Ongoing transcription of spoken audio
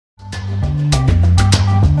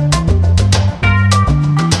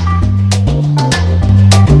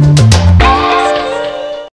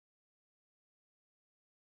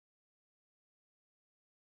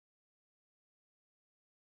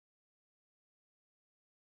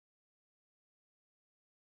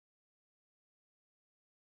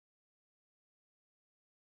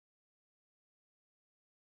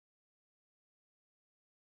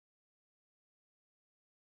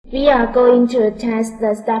We are going to test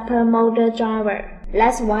the stepper motor driver.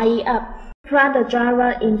 Let's wire it up. Plug the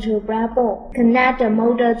driver into breadboard. Connect the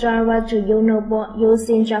motor driver to UNO board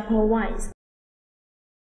using dropper wires.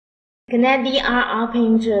 Connect the RR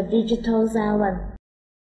pin to digital 7.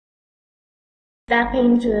 Step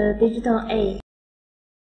pin to digital 8.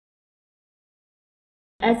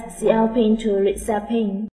 SCL pin to reset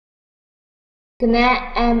pin.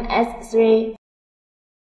 Connect MS3,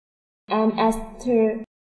 MS2,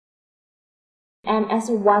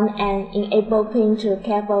 MS1 and enable pin to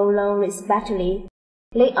cable low respectively.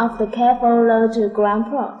 Click off the cable low to ground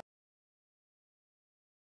port.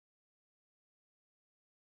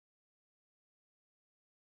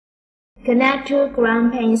 Connect two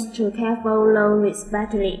ground pins to cable low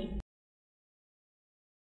respectively.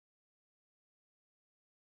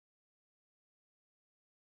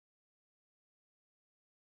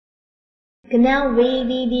 Connect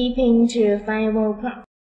VDD pin to firewall port.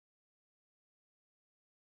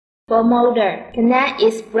 For motor, connect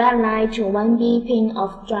its black line to 1B pin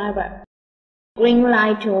of driver, green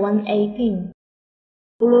line to 1A pin,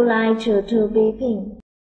 blue line to 2B pin,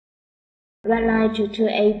 red line to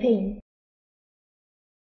 2A pin.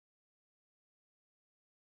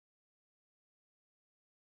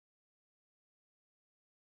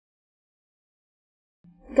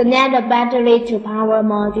 Connect the battery to power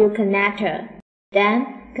module connector.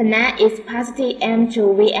 Then, connect its positive end to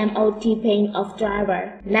VMOT pin of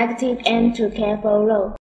driver, negative end to cable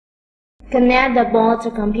low. Connect the board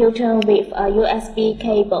to computer with a USB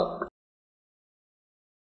cable.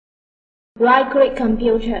 Right-click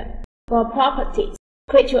Computer. For Properties,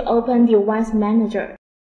 click to open Device Manager.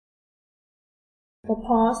 For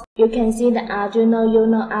ports, you can see the Arduino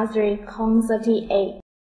Uno R3CON38.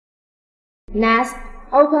 Next,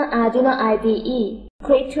 open Arduino IDE.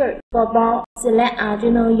 Click Tool. For board, select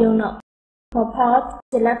Arduino Uno. For port,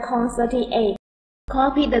 select CON38.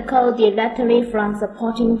 Copy the code directly from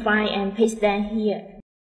supporting file and paste them here.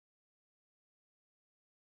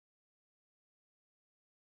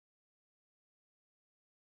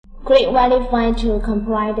 Click Verify to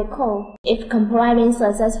compile the code. If compiling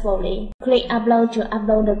successfully, click Upload to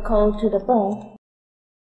upload the code to the board.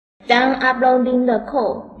 Done uploading the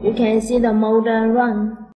code, you can see the motor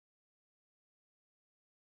run.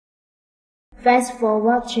 Thanks for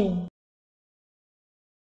watching.